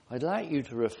I'd like you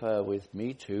to refer with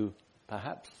me to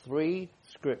perhaps 3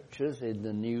 scriptures in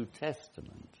the New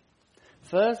Testament.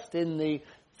 First, in the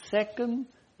second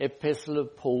epistle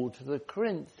of Paul to the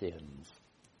Corinthians,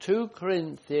 2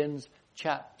 Corinthians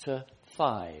chapter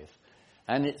 5.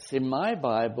 And it's in my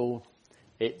Bible,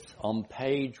 it's on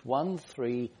page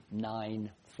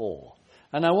 1394.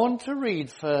 And I want to read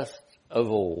first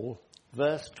of all,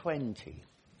 verse 20.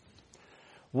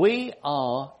 We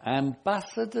are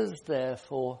ambassadors,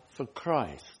 therefore, for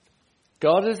Christ.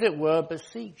 God, as it were,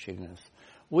 beseeching us.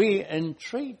 We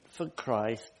entreat for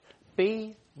Christ,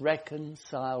 be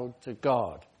reconciled to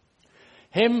God.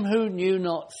 Him who knew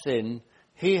not sin,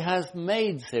 he has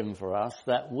made sin for us,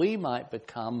 that we might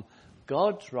become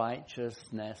God's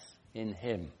righteousness in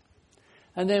him.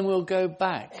 And then we'll go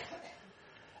back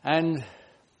and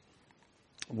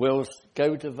we'll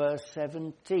go to verse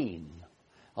 17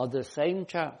 of the same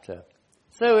chapter.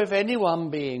 So if anyone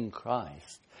be in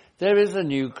Christ, there is a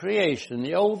new creation.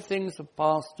 The old things have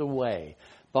passed away.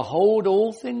 Behold,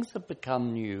 all things have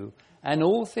become new, and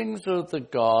all things are of the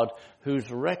God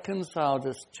who's reconciled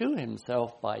us to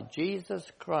himself by Jesus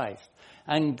Christ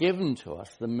and given to us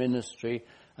the ministry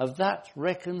of that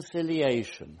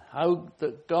reconciliation. How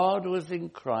that God was in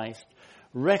Christ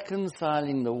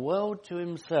reconciling the world to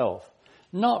himself,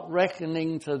 not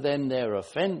reckoning to them their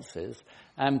offences,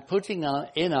 and putting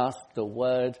in us the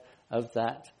word of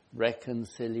that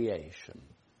reconciliation.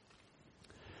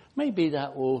 Maybe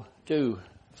that will do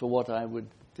for what I would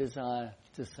desire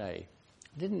to say.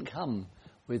 I didn't come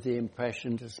with the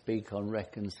impression to speak on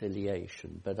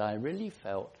reconciliation, but I really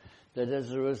felt that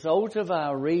as a result of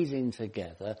our reading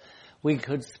together, we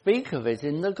could speak of it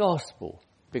in the gospel,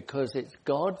 because it's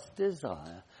God's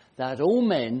desire that all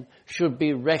men should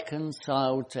be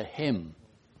reconciled to him.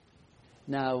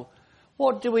 Now,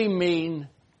 what do we mean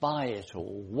by it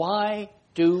all? Why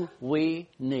do we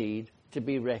need to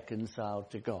be reconciled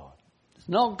to God? It's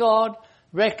not God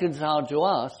reconciled to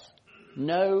us.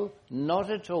 No,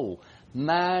 not at all.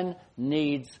 Man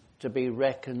needs to be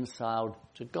reconciled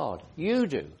to God. You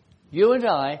do. You and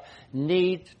I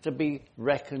need to be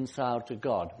reconciled to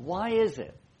God. Why is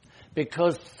it?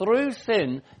 Because through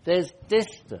sin, there's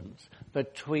distance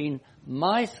between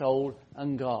my soul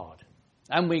and God.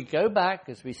 And we go back,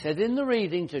 as we said in the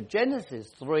reading, to Genesis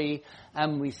 3,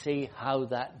 and we see how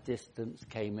that distance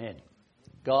came in.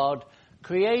 God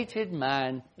created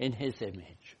man in his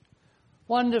image.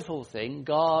 Wonderful thing.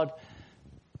 God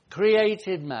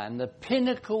created man, the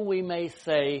pinnacle, we may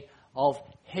say, of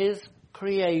his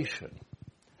creation.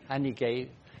 And he gave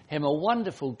him a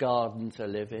wonderful garden to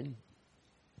live in.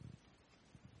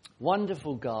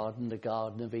 Wonderful garden, the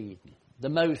Garden of Eden. The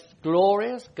most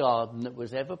glorious garden that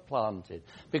was ever planted,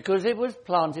 because it was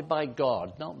planted by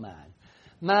God, not man.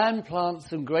 Man plants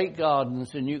some great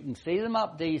gardens, and you can see them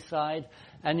up Deeside,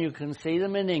 and you can see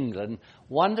them in England.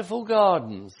 Wonderful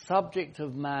gardens, subject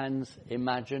of man's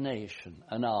imagination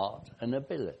and art and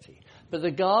ability. But the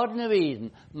Garden of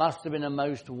Eden must have been a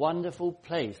most wonderful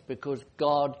place, because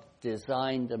God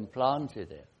designed and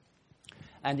planted it.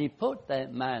 And he put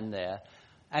that man there,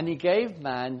 and he gave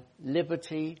man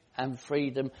liberty and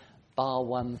freedom, bar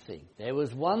one thing. There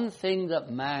was one thing that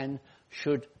man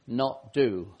should not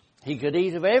do. He could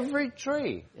eat of every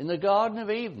tree in the Garden of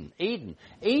Eden,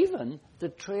 even the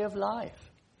tree of life.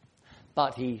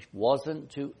 But he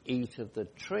wasn't to eat of the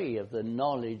tree of the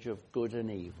knowledge of good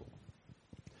and evil.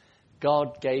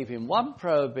 God gave him one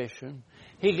prohibition.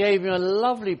 He gave him a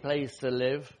lovely place to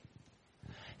live.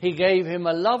 He gave him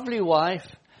a lovely wife,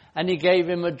 and he gave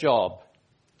him a job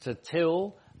to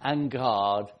till and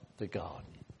guard the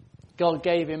garden. God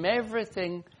gave him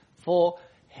everything for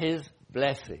his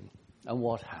blessing. And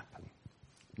what happened?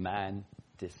 Man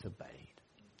disobeyed.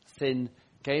 Sin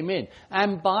came in.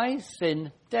 And by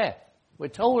sin, death. We're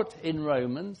told in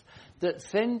Romans that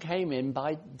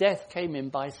death came in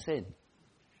by sin.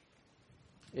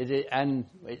 And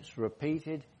it's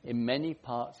repeated in many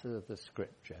parts of the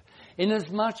scripture.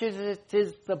 Inasmuch as it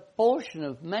is the portion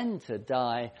of men to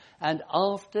die, and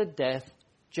after death,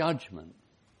 judgment.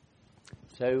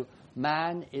 So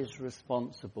man is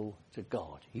responsible to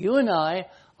God. You and I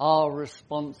are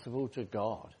responsible to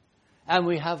God. And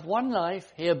we have one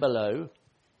life here below,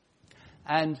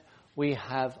 and we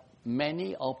have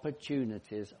many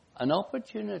opportunities. An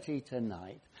opportunity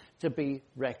tonight to be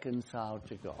reconciled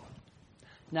to God.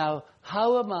 Now,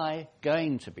 how am I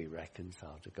going to be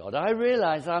reconciled to God? I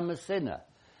realize I'm a sinner.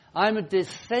 I'm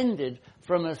descended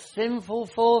from a sinful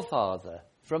forefather,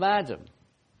 from Adam.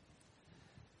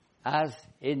 As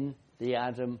in the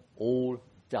Adam, all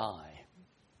die.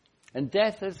 And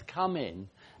death has come in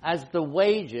as the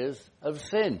wages of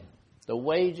sin. The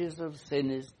wages of sin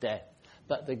is death,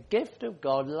 but the gift of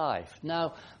God, life.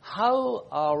 Now, how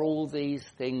are all these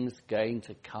things going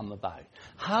to come about?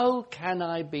 How can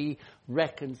I be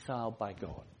reconciled by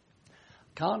God?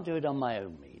 Can't do it on my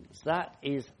own means. That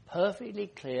is perfectly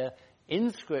clear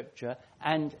in Scripture,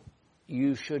 and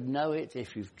you should know it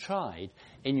if you've tried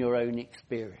in your own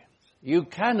experience. You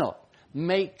cannot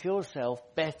make yourself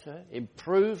better,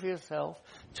 improve yourself,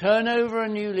 turn over a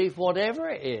new leaf, whatever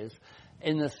it is,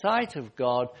 in the sight of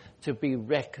God to be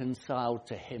reconciled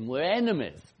to Him. We're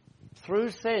enemies.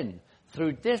 Through sin,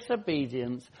 through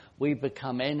disobedience, we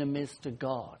become enemies to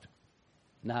God.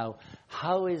 Now,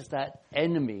 how is that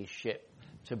enemyship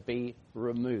to be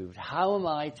removed? How am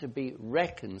I to be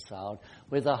reconciled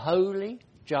with a holy,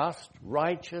 just,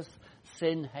 righteous,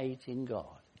 sin-hating God?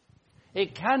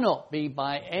 It cannot be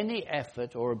by any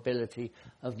effort or ability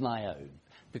of my own,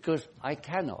 because I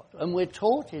cannot. And we're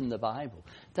taught in the Bible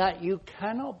that you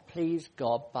cannot please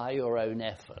God by your own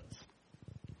efforts.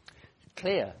 It's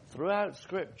clear throughout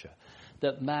Scripture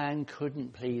that man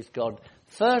couldn't please God.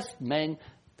 First men,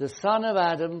 the son of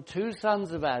Adam, two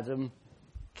sons of Adam,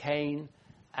 Cain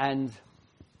and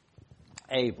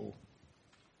Abel.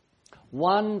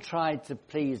 One tried to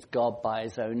please God by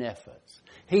his own efforts.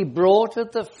 He brought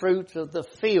of the fruit of the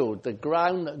field, the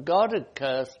ground that God had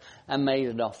cursed, and made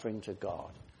an offering to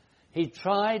God. He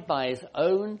tried by his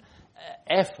own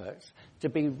efforts to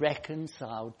be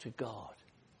reconciled to God.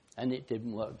 And it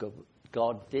didn't work.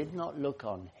 God did not look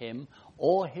on him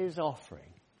or his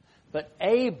offering. But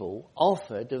Abel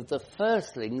offered of the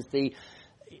firstlings, the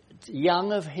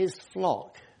young of his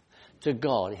flock, to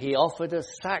God. He offered a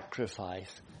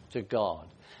sacrifice to God.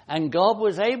 And God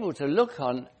was able to look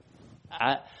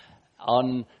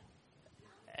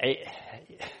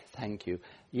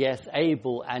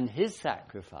Abel and his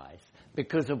sacrifice,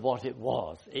 because of what it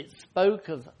was. It spoke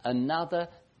of another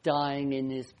dying in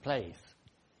his place.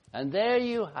 And there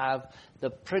you have the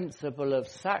principle of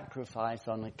sacrifice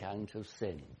on account of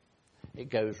sin. It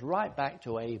goes right back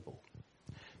to Abel.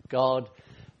 God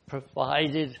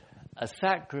provided a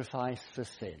sacrifice for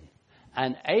sin,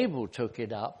 and Abel took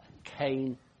it up.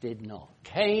 Cain did not.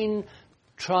 Cain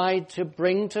tried to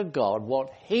bring to God what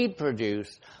he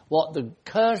produced, what the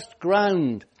cursed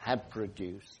ground had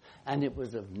produced, and it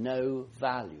was of no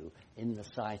value in the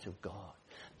sight of God.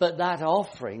 But that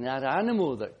offering, that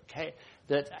animal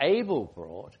that Abel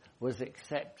brought, was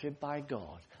accepted by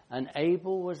God, and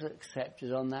Abel was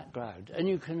accepted on that ground. And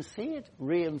you can see it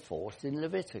reinforced in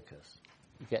Leviticus.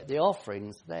 You get the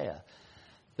offerings there,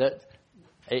 that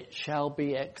it shall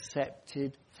be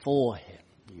accepted for him,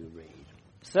 you read.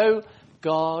 So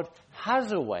God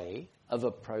has a way of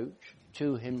approach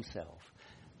to himself.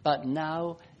 But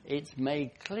now it's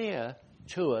made clear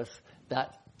to us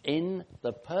that in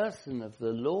the person of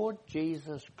the Lord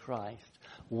Jesus Christ,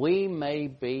 we may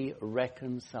be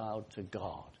reconciled to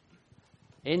God.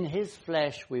 In his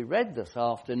flesh, we read this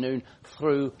afternoon,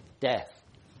 through death.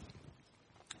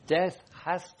 Death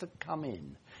has to come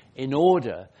in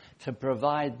order to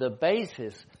provide the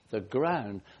basis, the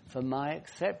ground, for my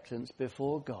acceptance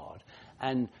before God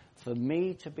and for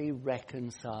me to be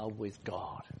reconciled with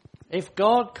God. If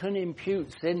God can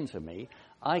impute sin to me,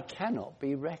 I cannot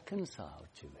be reconciled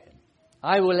to him.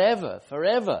 I will ever,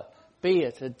 forever be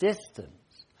at a distance.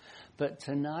 But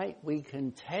tonight we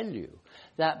can tell you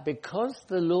that because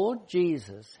the Lord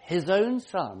Jesus, his own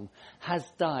Son, has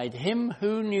died, him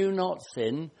who knew not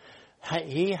sin,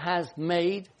 he has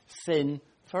made sin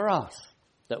for us,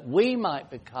 that we might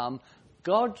become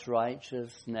God's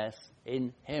righteousness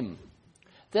in him.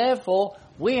 Therefore,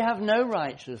 we have no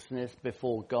righteousness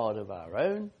before God of our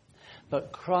own,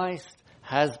 but Christ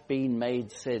has been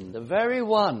made sin. The very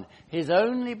one, his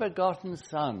only begotten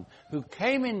Son, who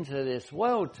came into this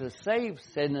world to save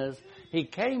sinners, he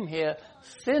came here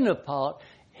sin apart.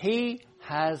 He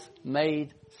has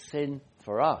made sin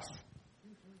for us.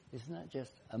 Isn't that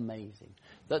just amazing?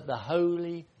 That the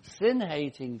holy,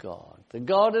 sin-hating God, the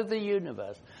God of the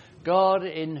universe, God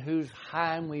in whose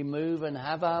hand we move and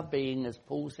have our being, as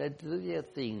Paul said to the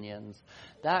Athenians,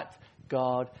 that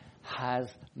God has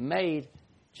made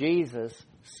Jesus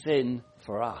sin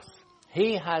for us.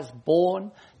 He has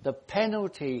borne the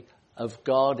penalty of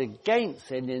God against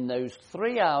sin in those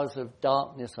 3 hours of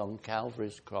darkness on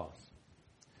Calvary's cross.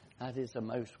 That is the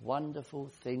most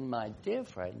wonderful thing, my dear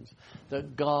friends,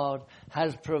 that God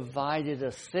has provided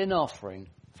a sin offering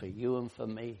for you and for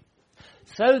me.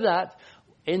 So that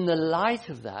in the light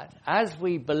of that, as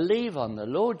we believe on the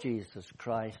Lord Jesus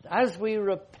Christ, as we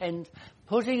repent,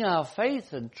 putting our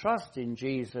faith and trust in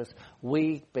Jesus,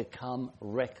 we become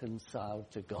reconciled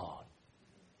to God.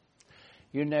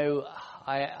 You know,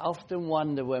 I often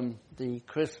wonder when the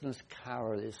Christmas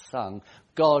carol is sung,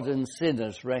 God and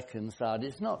sinners reconciled.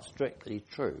 It's not strictly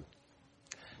true.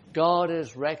 God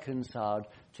is reconciled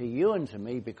to you and to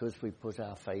me because we put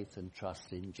our faith and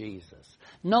trust in Jesus.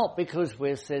 Not because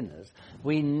we're sinners.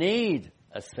 We need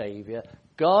a Saviour.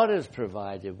 God has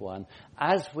provided one.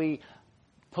 As we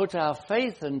put our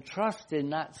faith and trust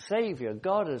in that Saviour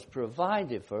God has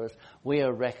provided for us, we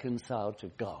are reconciled to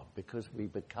God because we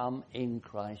become in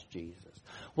Christ Jesus.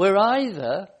 We're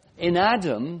either in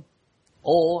Adam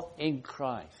or in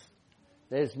Christ.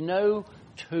 There's no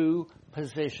two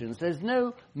positions. There's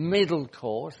no middle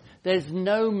course. There's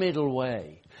no middle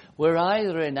way. We're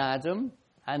either in Adam,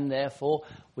 and therefore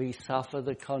we suffer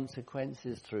the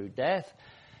consequences through death,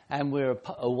 and we're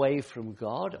away from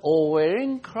God, or we're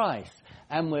in Christ,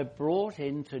 and we're brought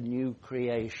into new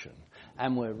creation,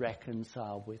 and we're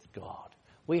reconciled with God.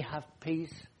 We have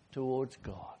peace towards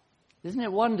God. Isn't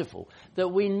it wonderful that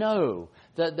we know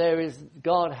that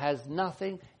God has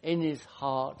nothing in his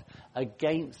heart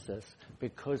against us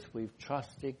because we've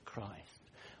trusted Christ.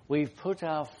 We've put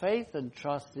our faith and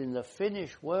trust in the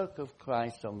finished work of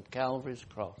Christ on Calvary's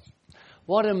cross.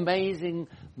 What an amazing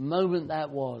moment that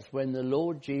was when the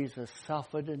Lord Jesus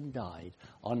suffered and died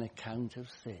on account of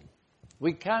sin.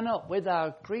 We cannot, with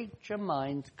our creature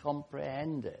minds,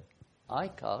 comprehend it. I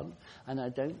can't, and I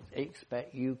don't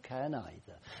expect you can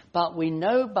either. But we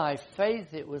know by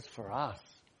faith it was for us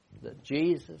that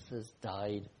Jesus has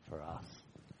died for us.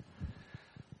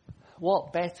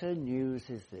 What better news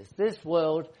is this? This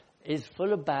world is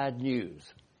full of bad news.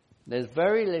 There's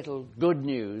very little good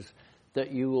news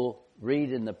that you will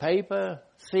read in the paper,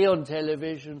 see on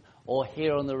television, or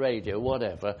hear on the radio,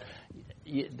 whatever.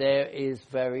 There is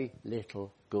very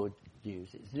little good news.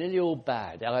 It's nearly all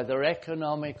bad, either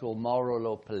economic or moral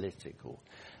or political.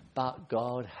 But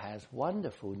God has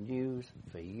wonderful news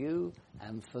for you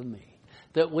and for me,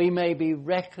 that we may be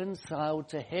reconciled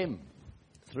to him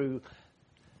through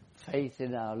faith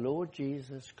in our Lord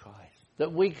Jesus Christ,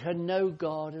 that we can know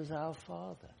God as our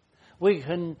Father. We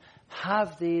can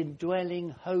have the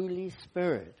indwelling Holy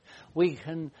Spirit. We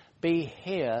can be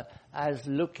here as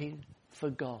looking for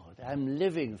God and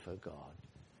living for God.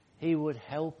 He would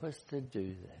help us to do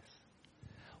this.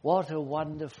 What a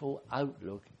wonderful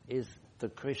outlook is the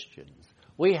Christians.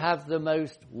 We have the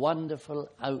most wonderful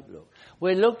outlook.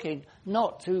 We're looking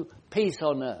not to peace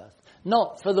on earth,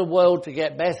 not for the world to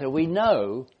get better. We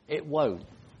know it won't.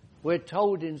 We're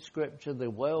told in Scripture the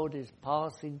world is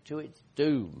passing to its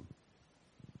doom.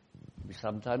 We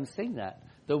sometimes sing that.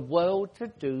 The world to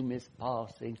doom is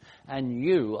passing, and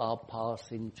you are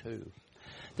passing too.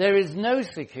 There is no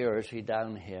security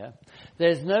down here.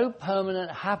 There's no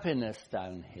permanent happiness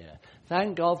down here.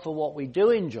 Thank God for what we do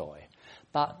enjoy.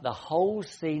 But the whole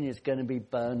scene is going to be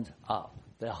burned up.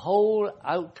 The whole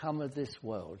outcome of this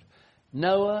world.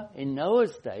 In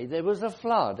Noah's day, there was a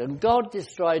flood, and God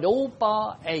destroyed all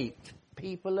bar 8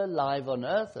 people alive on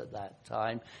earth at that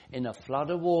time in a flood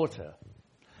of water.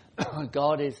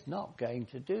 God is not going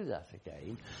to do that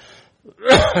again.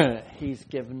 He's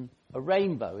given a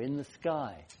rainbow in the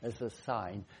sky as a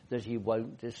sign that he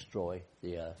won't destroy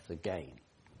the earth again.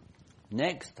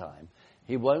 Next time,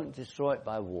 he won't destroy it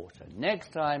by water.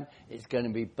 Next time, it's going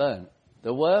to be burnt.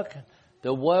 The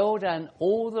world and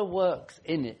all the works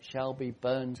in it shall be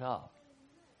burnt up.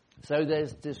 So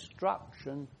there's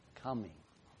destruction coming.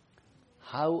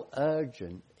 How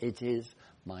urgent it is,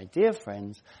 my dear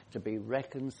friends, to be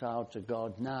reconciled to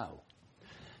God now.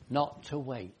 Not to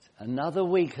wait another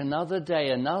week, another day,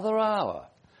 another hour.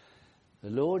 The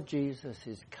Lord Jesus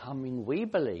is coming, we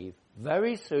believe,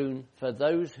 very soon for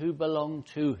those who belong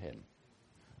to him.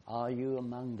 Are you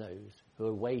among those who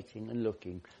are waiting and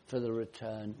looking for the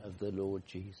return of the Lord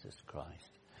Jesus Christ?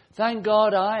 Thank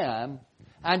God I am,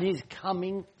 and he's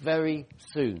coming very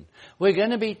soon. We're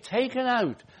going to be taken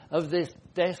out of this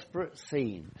desperate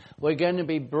scene. We're going to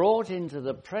be brought into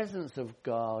the presence of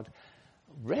God,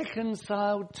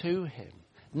 reconciled to him.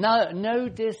 No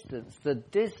distance, the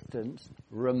distance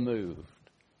removed.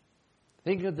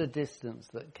 Think of the distance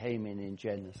that came in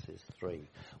Genesis 3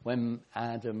 when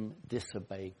Adam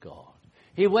disobeyed God.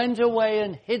 He went away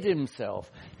and hid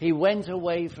himself. He went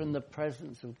away from the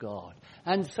presence of God.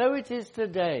 And so it is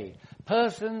today.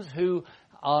 Persons who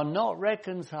are not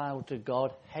reconciled to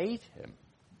God hate him.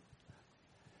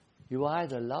 You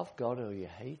either love God or you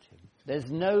hate him.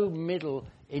 There's no middle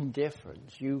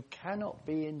indifference. You cannot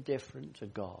be indifferent to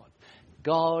God.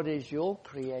 God is your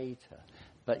creator,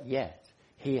 but yet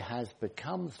he has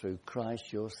become through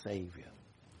Christ your Saviour.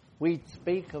 We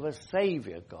speak of a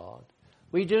Saviour God.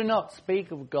 We do not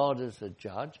speak of God as a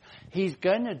judge. He's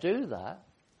going to do that.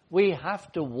 We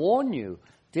have to warn you,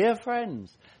 dear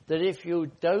friends, that if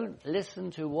you don't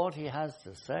listen to what he has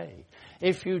to say,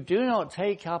 if you do not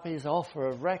take up his offer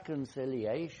of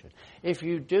reconciliation, if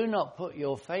you do not put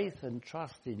your faith and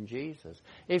trust in Jesus,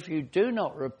 if you do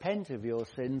not repent of your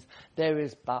sins, there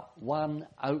is but one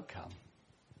outcome.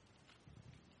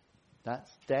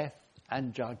 That's death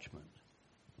and judgment.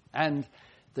 And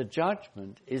the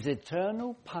judgment is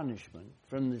eternal punishment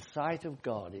from the sight of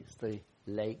God. It's the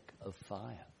lake of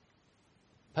fire.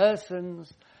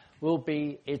 Persons will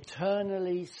be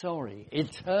eternally sorry,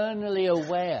 eternally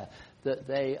aware that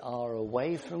they are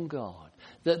away from God,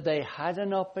 that they had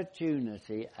an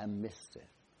opportunity and missed it.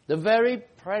 The very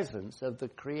presence of the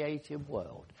creative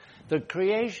world, the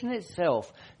creation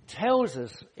itself, tells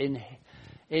us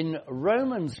in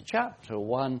Romans chapter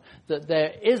 1 that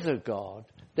there is a God.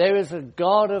 There is a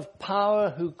God of power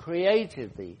who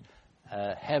created the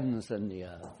heavens and the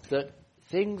earth, that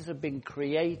things have been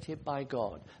created by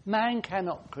God. Man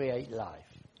cannot create life.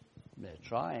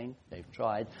 They've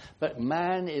tried, but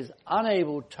man is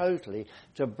unable totally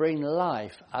to bring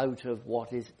life out of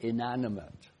what is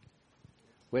inanimate.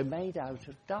 We're made out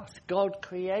of dust. God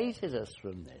created us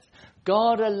from this.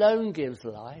 God alone gives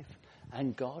life,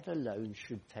 and God alone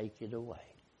should take it away.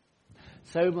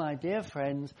 So, my dear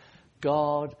friends,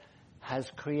 God has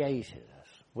created us.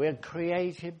 We're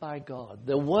created by God.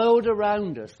 The world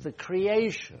around us, the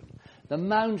creation, the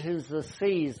mountains, the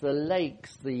seas, the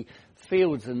lakes, the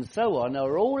fields and so on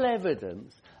are all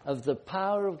evidence of the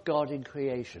power of God in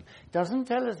creation. It doesn't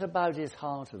tell us about his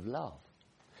heart of love.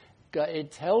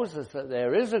 It tells us that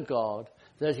there is a God,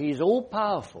 that he's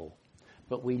all-powerful,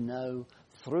 but we know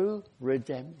through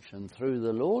redemption, through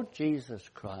the Lord Jesus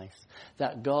Christ,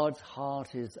 that God's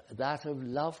heart is that of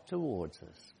love towards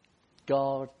us.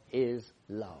 God is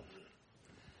love.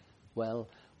 Well,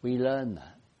 we learn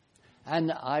that.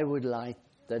 And I would like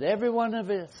that every one of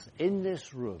us in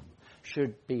this room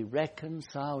should be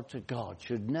reconciled to God,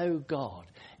 should know God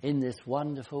in this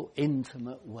wonderful,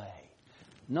 intimate way.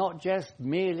 Not just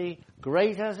merely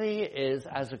great as he is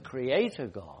as a creator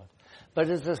God, but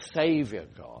as a Saviour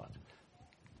God.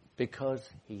 Because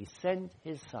he sent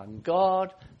his Son.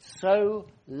 God so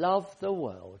loved the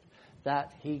world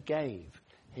that he gave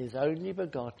his only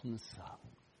begotten Son.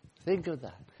 Think of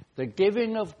that. The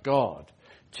giving of God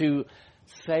to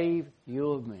save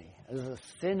you and me as a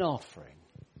sin offering,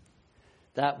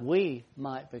 that we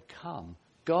might become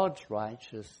God's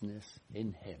righteousness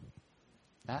in him.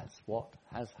 That's what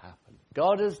has happened.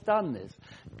 God has done this.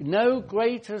 No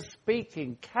greater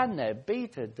speaking can there be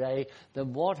today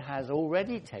than what has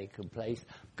already taken place,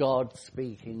 God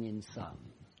speaking in Son.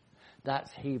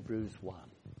 That's Hebrews 1.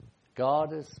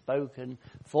 God has spoken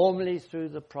formerly through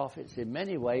the prophets in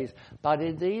many ways, but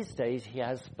in these days he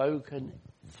has spoken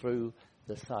through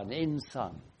the Son, in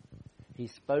Son.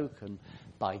 He's spoken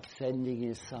by sending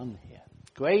his Son here.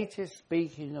 Greatest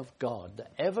speaking of God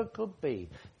that ever could be,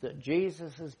 that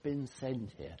Jesus has been sent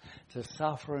here to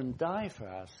suffer and die for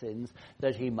our sins,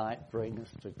 that he might bring us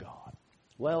to God.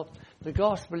 Well, the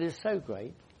gospel is so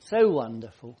great, so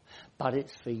wonderful, but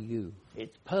it's for you.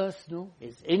 It's personal,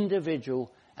 it's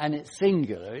individual, and it's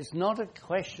singular. It's not a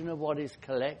question of what is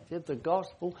collective. The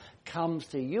gospel comes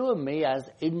to you and me as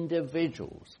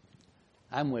individuals,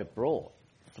 and we're brought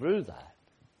through that.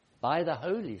 By the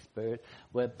Holy Spirit,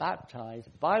 we're baptized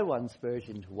by one Spirit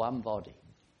into one body.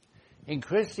 In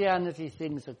Christianity,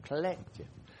 things are collective.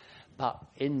 But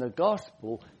in the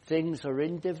gospel, things are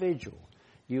individual.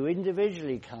 You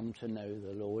individually come to know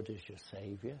the Lord as your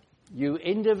Saviour. You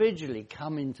individually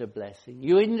come into blessing.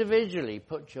 You individually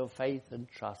put your faith and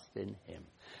trust in him.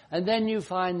 And then you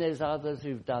find there's others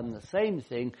who've done the same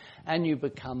thing, and you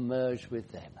become merged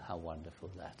with them. How wonderful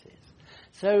that is.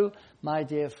 So, my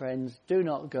dear friends, do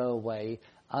not go away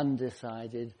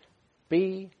undecided.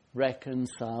 Be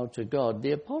reconciled to God.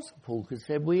 The Apostle Paul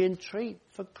said, we entreat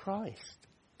for Christ.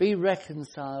 Be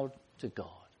reconciled to God.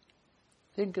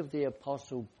 Think of the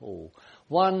Apostle Paul,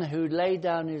 one who laid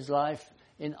down his life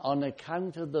on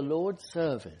account of the Lord's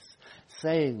service,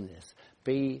 saying this,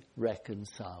 be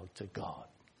reconciled to God.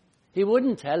 He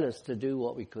wouldn't tell us to do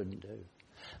what we couldn't do,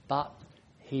 but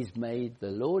the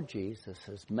Lord Jesus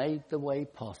has made the way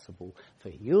possible for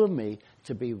you and me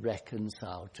to be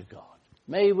reconciled to God.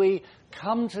 May we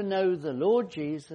come to know the Lord Jesus